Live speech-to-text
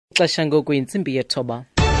Xesha ngoku yintsimbi yethoba.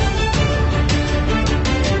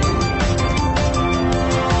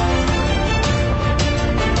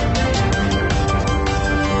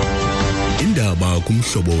 Indaba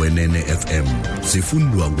kumhlobo wenene FM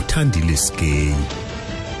zifundwa nguThandile Skey.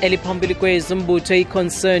 Eliphambili kwezi Umbutho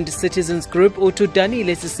iConcerned Citizens Group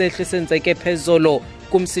uthudanile sisehlo senzeke phezolo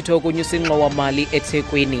kumsitho wokonyusa ingxowa mali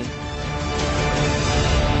eThekwini.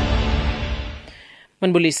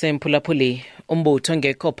 Manbulise mphulaphuli. Umbutho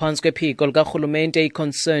ongekho phantsi kwephiko likarhulumente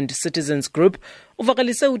iConcerned Citizens Group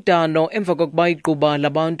uvakalise udano emva kokuba igquba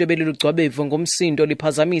labantu ebelulugcwabevu ngumsindo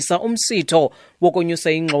liphazamisa umsitho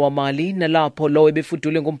wokonyusa ingxowa mali nalapho lowo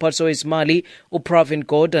ebefudula ngumphathiswa wezimali uPravin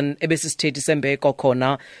Gordhan ebesisithethi sembeko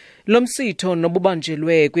khona. Lo msitho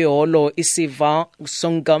nobubanjelwe kwiholo isiva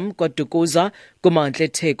songam kwadukuza kumandla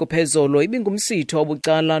eTheku phezolo ibingumsitho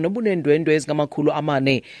obucala nobunendwendwe ezingamakhulu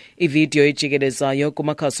amane. Ividiyo ejikelezayo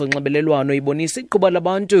kumakhasi onxibelelwano ibonisa igquba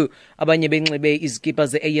labantu abanye benxibe izikipa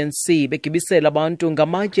ze-ANC begibisela abantu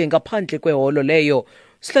ngamatye ngaphandle kweholo leyo.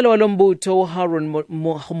 Usihlalo walo mbutho Harun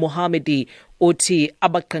Mohamedi uthi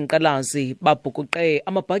abaqhankqalazi babhukuqe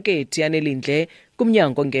amabhakethi anelindle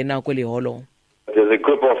kumnyango ngena kweli holo. There's a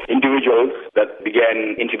group of individuals that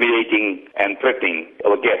began intimidating and threatening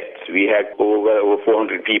our guests. We had over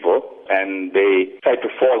 400 people, and they tried to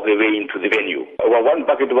force their way into the venue. One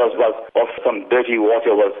bucket was of some dirty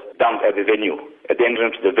water was dumped at the venue, at the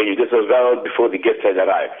entrance to the venue. This was well before the guests had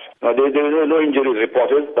arrived. Now, there were no injuries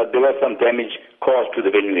reported, but there was some damage caused to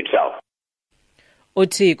the venue itself.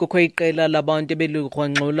 Uthi kukho iqela labantu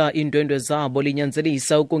ebelurhwanxula iindwendwe zabo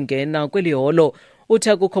linyanzelisa ukungena kweli holo. Uthi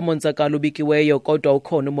akukho monzakalo ubikiweyo kodwa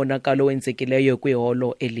ukhona umonakalo owenzekileyo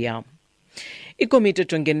kwiholo eliya. Ikomiti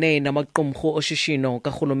ejongene namaqumrhu oshishino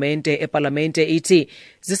karhulumente epalamente ithi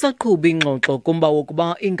zisaqhuba ingxoxo kumba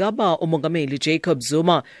wokuba ingaba umongameli Jacob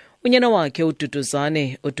Zuma, unyana wakhe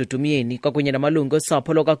uDuduzane uDudumyeni kwakunye namalungu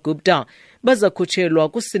osapho lokaGupta bazakhutshelwa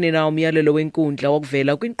kusini na umyalelo wenkundla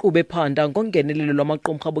wokuvela kwinkqubo ephanda ngongenelelo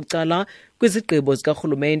lwamaqumrhu abucala kwizigqibo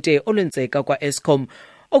zikarhulumente olwenzeka kwa-Eskom.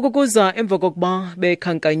 Okukuza emva kokuba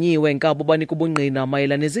bekhankanyiwe ngabo banika ubungqina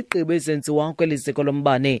mayelana nezigqibo ezenziwa kweliziko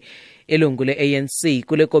lombane. Ilungu le-ANC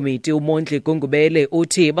kule komiti uMondli Gungubele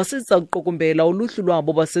uthi basiza kuqukumbela uluhlu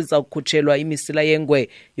lwabo basiza kukhutshelwa imisila yengwe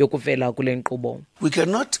yokuvela kule nkqubo. We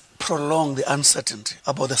cannot prolong the uncertainty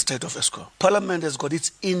about the state of Eskom. Parliament has got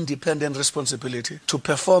its independent responsibility to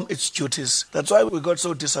perform its duties. That's why we got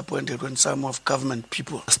so disappointed when some of government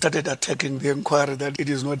people started attacking the inquiry that it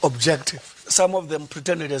is not objective. Some of them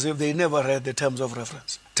pretended as if they never read the terms of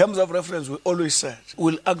reference. Terms of reference, we always said,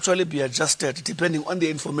 will actually be adjusted depending on the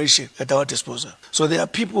information at our disposal. So there are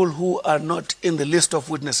people who are not in the list of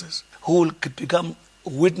witnesses who will become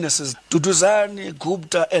witnesses. Duduzane,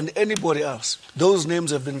 Gupta, and anybody else. Those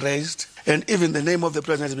names have been raised, and even the name of the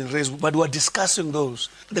president has been raised, but we're discussing those.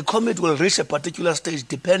 The committee will reach a particular stage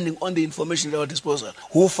depending on the information at our disposal.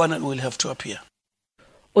 Who finally will have to appear.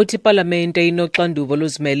 Uthi parliamente inoxanduva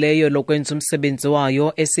oluzimeleyo lokwenza umsebenzi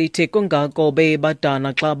wayo esithi kungako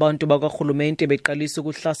bebadana xa abantu bakarhulumente beqalisa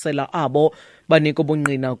ukuhlasela abo banika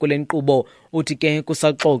ubungqina kule nkqubo. Uthi ke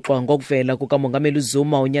kusaxoxwa ngokuvela kukamongameli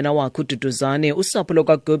Zuma, unyana wakhe uDuduzane, usapho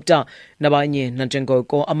lokaGupta nabanye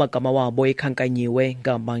nanjengoko amagama wabo ekhankanyiwe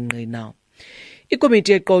ngamangqina.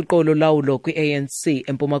 Ikomiti yeqoqo lolawulo kwi-ANC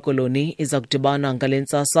eMpuma Koloni iza kudibana ngale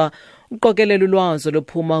ntsasa uqokelela ulwazi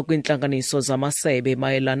lophuma kwintlanganiso zamasebe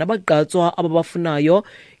mayelana nabagqatswa ababafunayo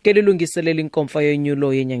ngelilungiselela inkomfa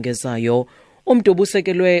yonyulo yenyengezayo. Umntu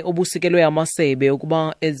obusikelwe amasebe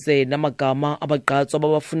ukuba eze namagama abagqatswa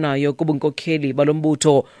ababafunayo kubunkokheli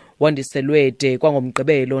balombutho wandiselwe de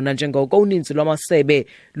kwangomgqibelo nanjengoko uninzi lwamasebe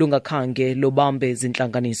lungakhange lubambe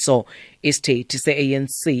zintlanganiso. Isithethi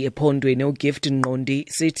se-ANC ephondweni uGift Nqondi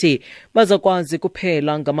sithi bazakwazi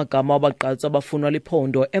kuphela ngamagama abagqatswa abafunwa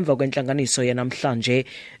liphondo emva kwentlanganiso yanamhlanje.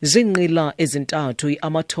 Zinqila ezintathu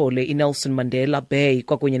iAmathole, iNelson Mandela Bay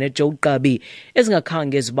kwakunye neJoe Gqabi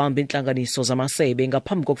ezingakhange zibambe intlanganiso zamasebe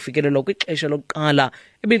ngaphambi kokufikelelwa kwixesha lokuqala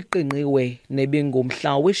ebiliqingqiwe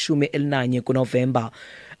nebingumhla we-11 kuNovemba.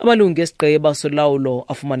 Amalungu esigqeba solawulo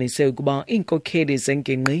afumanise ukuba iinkokheli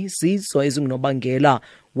zengingqi zizo ezingunobangela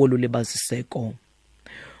wolulibaziseko.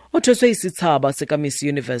 Othweswe isithaba sekaMiss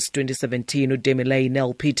Universe 2017 uDemilay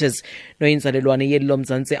Nell Peters noyinzalelwane yeli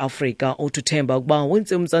loMzantsi Afrika uthemba ukuba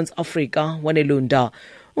wenze uMzantsi Afrika wanelunda.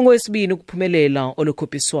 Ungowesibini ukuphumelela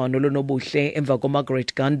olukhuphiswano lonobuhle emva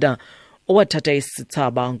koMargaret Ganda owathatha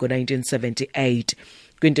isithaba ngo-1978.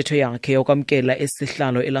 Kwintetho yakhe yokwamkela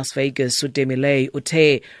esihlalo eLas Vegas, uDemilay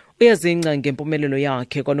uthe uyazingca ngempumelelo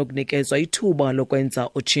yakhe kwanokunikezwa ithuba lokwenza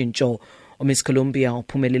utshintsho. uMiss Columbia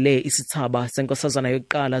uphumelele isithaba senkosazana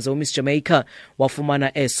yokuqala ze-Miss Jamaica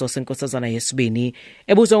wafumana eso senkosazana yesibini.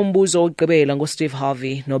 Ebuza umbuzo ogqibela ngoSteve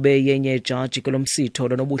Harvey nobe yenye jaji kulomsitho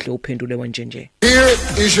lonobuhle uphendule wanjenje.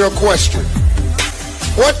 Here is your question.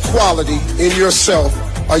 What quality in yourself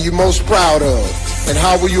are you most proud of? And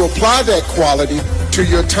how will you apply that quality to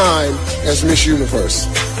your time as Miss Universe?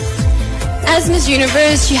 As Miss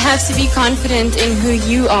Universe, you have to be confident in who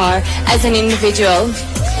you are as an individual.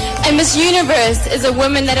 And Miss Universe is a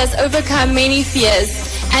woman that has overcome many fears.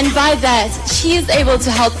 And by that, she is able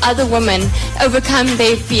to help other women overcome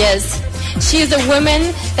their fears. She is a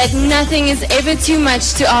woman that nothing is ever too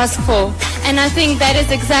much to ask for. And I think that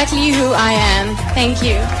is exactly who I am. Thank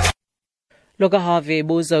you. Loka Harvey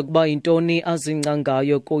ebuza ukuba intoni azingca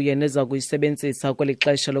ngayo kuye neza kuyisebenzisa kweli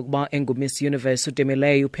xesha lokuba engu-Miss Universe.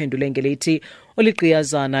 Udemeleyo uphendule ngelithi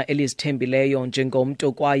uligqiyazana elizithembileyo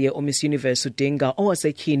njengomntu kwaye uMiss Universe udinga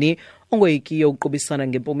owasetyhini ongoyikiyo ukuqubisana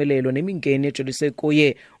ngempumelelo nemingeni ejolise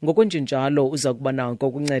kuye. Ngokwenjenjalo uza kuba nako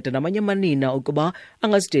ukunceda namanye amanina ukuba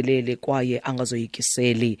angazideleli kwaye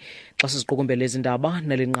angazoyikiseli. Xa siziqukumbela ezi ndaba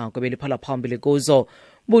nalinqaku ebeliphala phambili kuzo.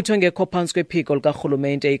 Umbutho ongekho phantsi kwephiko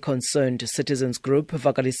likarhulumente iConcerned Citizens Group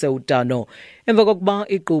uvakalise udano emva kokuba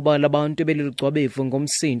igquba labantu ebelulugcwabevu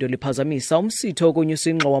ngumsindo liphazamisa umsitho wokonyusa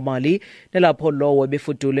ingxowa nalapho lowo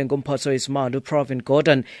ebefudula ngumphathiswa wezimali uPravin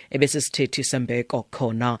Gordhan ebesisithethi sembeko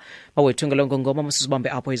khona. Bawethu ngelongo ngoma masizibambe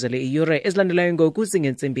apho izale iyure ezilandelayo ngokuzi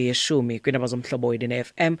ngentsimbi ye-10 kwiindaba zomhlobo wedin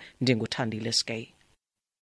FM. Ndinguthandile Skay.